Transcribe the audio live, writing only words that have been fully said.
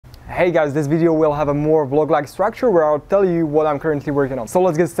Hey guys, this video will have a more vlog-like structure where I'll tell you what I'm currently working on. So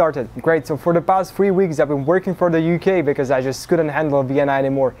let's get started. Great, so for the past 3 weeks I've been working for the UK because I just couldn't handle Vienna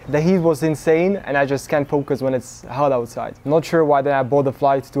anymore. The heat was insane and I just can't focus when it's hot outside. Not sure why then I bought a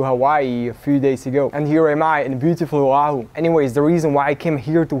flight to Hawaii a few days ago. And here am I in beautiful Oahu. Anyways, the reason why I came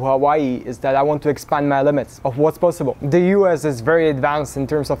here to Hawaii is that I want to expand my limits of what's possible. The US is very advanced in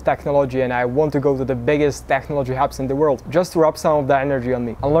terms of technology and I want to go to the biggest technology hubs in the world just to rub some of that energy on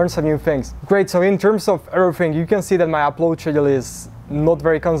me and learn some new things. Great, so in terms of everything, you can see that my upload schedule is not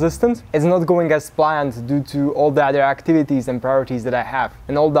very consistent. It's not going as planned due to all the other activities and priorities that I have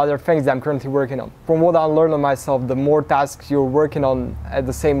and all the other things that I'm currently working on. From what I learned on myself, the more tasks you're working on at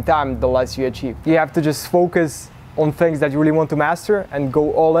the same time, the less you achieve. You have to just focus on things that you really want to master and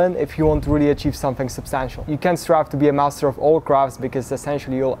go all in if you want to really achieve something substantial. You can't strive to be a master of all crafts because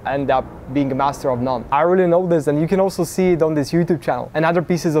essentially you'll end up being a master of none. I really know this, and you can also see it on this YouTube channel and other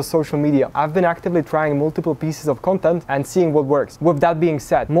pieces of social media. I've been actively trying multiple pieces of content and seeing what works. With that being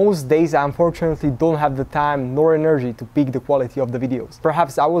said, most days I unfortunately don't have the time nor energy to peak the quality of the videos.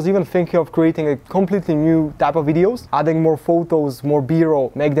 Perhaps I was even thinking of creating a completely new type of videos, adding more photos, more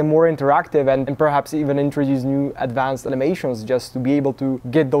b-roll, make them more interactive and perhaps even introduce new advanced animations just to be able to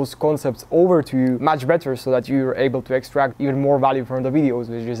get those concepts over to you much better so that you're able to extract even more value from the videos,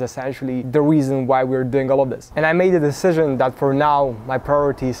 which is essentially the reason why we're doing all of this. And I made a decision that for now my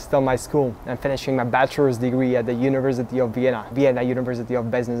priority is still my school and finishing my bachelor's degree at the University of Vienna, Vienna University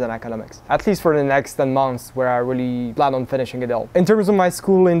of Business and Economics, at least for the next 10 months where I really plan on finishing it all. In terms of my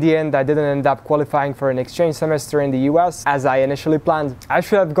school, in the end I didn't end up qualifying for an exchange semester in the US as I initially planned. I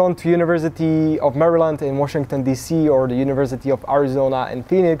should have gone to University of Maryland in Washington DC or the University of Arizona in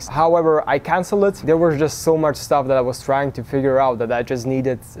Phoenix. However, I canceled it. There was just so much stuff that I was trying to figure out that I just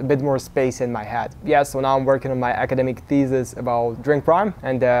needed a bit more space in my head. Yeah, so now I'm working on my academic thesis about Drink Prime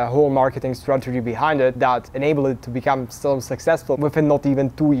and the whole marketing strategy behind it that enabled it to become so successful within not even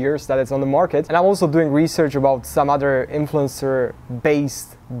 2 years that it's on the market. And I'm also doing research about some other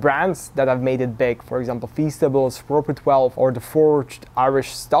influencer-based brands that have made it big. For example, Feastables, Proper 12 or the Forged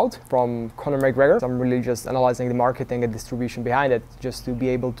Irish Stout from Conor McGregor. So I'm really just analyzing the marketing and distribution behind it just to be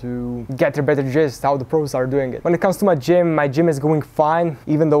able to get a better gist how the pros are doing it. When it comes to my gym is going fine,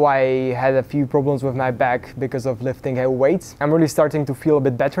 even though I had a few problems with my back because of lifting heavy weights. I'm really starting to feel a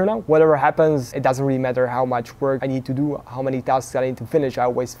bit better now. Whatever happens, it doesn't really matter how much work I need to do, how many tasks I need to finish. I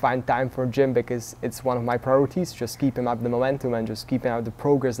always find time for gym because it's one of my priorities, just keeping up the momentum and just keeping up the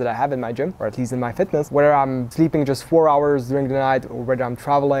progress that I have in my gym, or at least in my fitness. Whether I'm sleeping just 4 hours during the night or whether I'm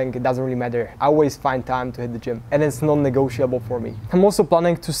traveling, it doesn't really matter. I always find time to hit the gym and it's non-negotiable for me. I'm also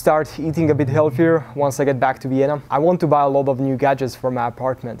planning to start eating a bit healthier once I get back to Vienna. I want to buy a lot of new gadgets for my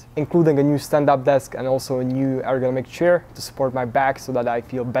apartment, including a new stand-up desk and also a new ergonomic chair to support my back so that I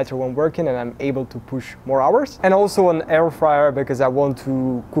feel better when working and I'm able to push more hours. And also an air fryer because I want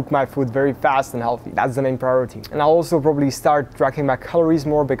to cook my food very fast and healthy. That's the main priority. And I'll also probably start tracking my calories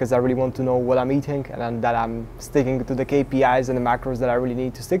more because I really want to know what I'm eating and that I'm sticking to the KPIs and the macros that I really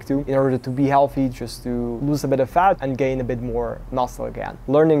need to stick to in order to be healthy, just to lose a bit of fat and gain a bit more muscle again.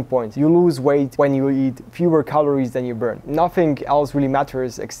 Learning point: you lose weight when you eat fewer calories than you burn. Nothing else really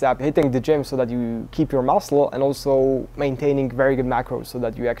matters except hitting the gym so that you keep your muscle and also maintaining very good macros so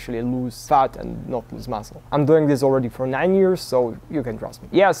that you actually lose fat and not lose muscle. I'm doing this already for 9 years, so you can trust me.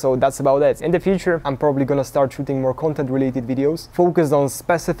 Yeah, so that's about it. In the future, I'm probably gonna start shooting more content related videos focused on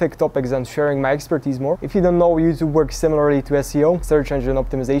specific topics and sharing my expertise more. If you don't know, YouTube works similarly to SEO, search engine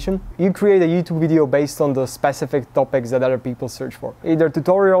optimization. You create a YouTube video based on the specific topics that other people search for, either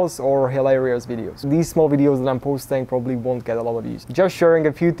tutorials or hilarious videos. These small videos that I'm posting probably won't get a lot of views. Just sharing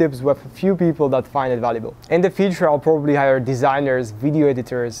a few tips with a few people that find it valuable. In the future, I'll probably hire designers, video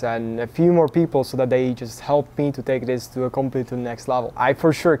editors, and a few more people so that they just help me to take this to a completely next level. I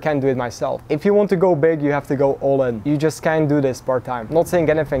for sure can't do it myself. If you want to go big, you have to go all in. You just can't do this part-time. Not saying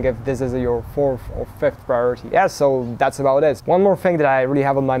anything if this is your 4th or 5th priority. Yeah, so that's about it. One more thing that I really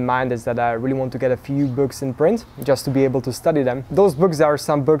have on my mind is that I really want to get a few books in print just to be able to study them. Those books are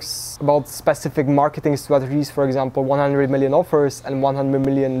some books about specific marketing strategies, for example 100 Million Offers and 100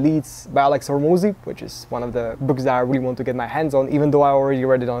 Million Leads by Alex Hormozy, which is one of the books that I really want to get my hands on, even though I already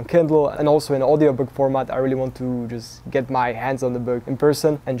read it on Kindle and also in audiobook format. I really want to just get my hands on the book in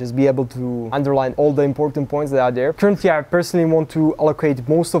person and just be able to underline all the important points that are there. Currently, I personally want to allocate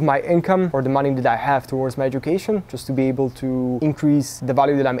most of my income or the money that I have towards my education, just to be able to increase the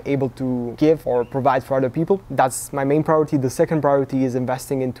value that I'm able to give or provide for other people. That's my main priority. The second priority is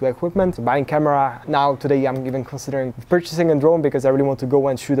investing into equipment, so buying camera. Now today I'm even considering purchasing a drone because I really want to go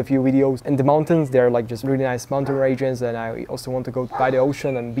and shoot a few videos in the mountains. They're like just really nice mountain regions, and I also want to go by the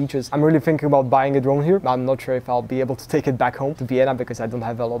ocean and beaches. I'm really thinking about buying a drone here. I'm not sure if I'll be able to take it back home to Vienna because I don't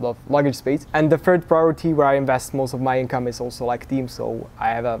have a lot of luggage space. And the third priority where I invest most of my income is also like team, so I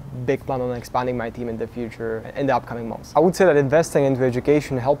have a big plan on expanding my team in the future, in the upcoming months. I would say that investing into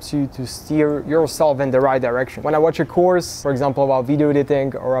education helps you to steer yourself in the right direction. When I watch a course, for example, about video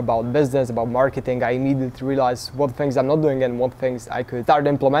editing or about business, about marketing, I immediately realize what things I'm not doing and what things I could start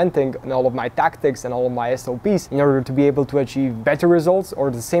implementing in all of my tactics and all of my SOPs in order to be able to achieve better results or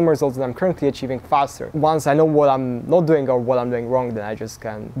the same results that I'm currently achieving faster. Once I know what I'm not doing or what I'm doing wrong, then I just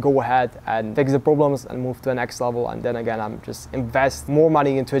can go ahead and fix the problems and move to the next level. And then again, I'm just invest more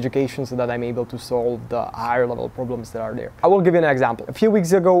money into education so that I'm able to solve the higher level problems that are there. I will give you an example. A few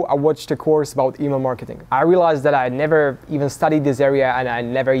weeks ago, I watched a course about email marketing. I realized that I never even studied this area and I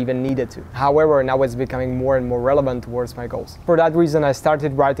never even needed to. However, now it's becoming more and more relevant towards my goals. For that reason, I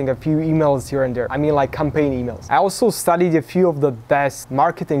started writing a few emails here and there. I mean, like campaign emails. I also studied a few of the best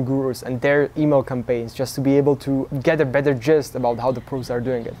marketing gurus and their email campaigns just to be able to get a better gist about how the pros are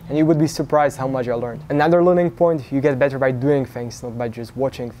doing it. And you would be surprised how much I learned. Another learning point, you get better by doing things, not by just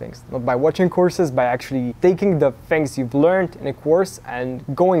watching things. Not by watching courses, by actually taking the things you've learned in a course and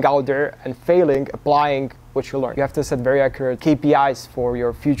going out there and failing, applying what you learn. You have to set very accurate KPIs for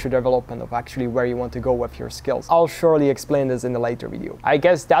your future development of actually where you want to go with your skills. I'll surely explain this in a later video. I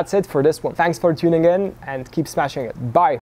guess that's it for this one. Thanks for tuning in and keep smashing it. Bye!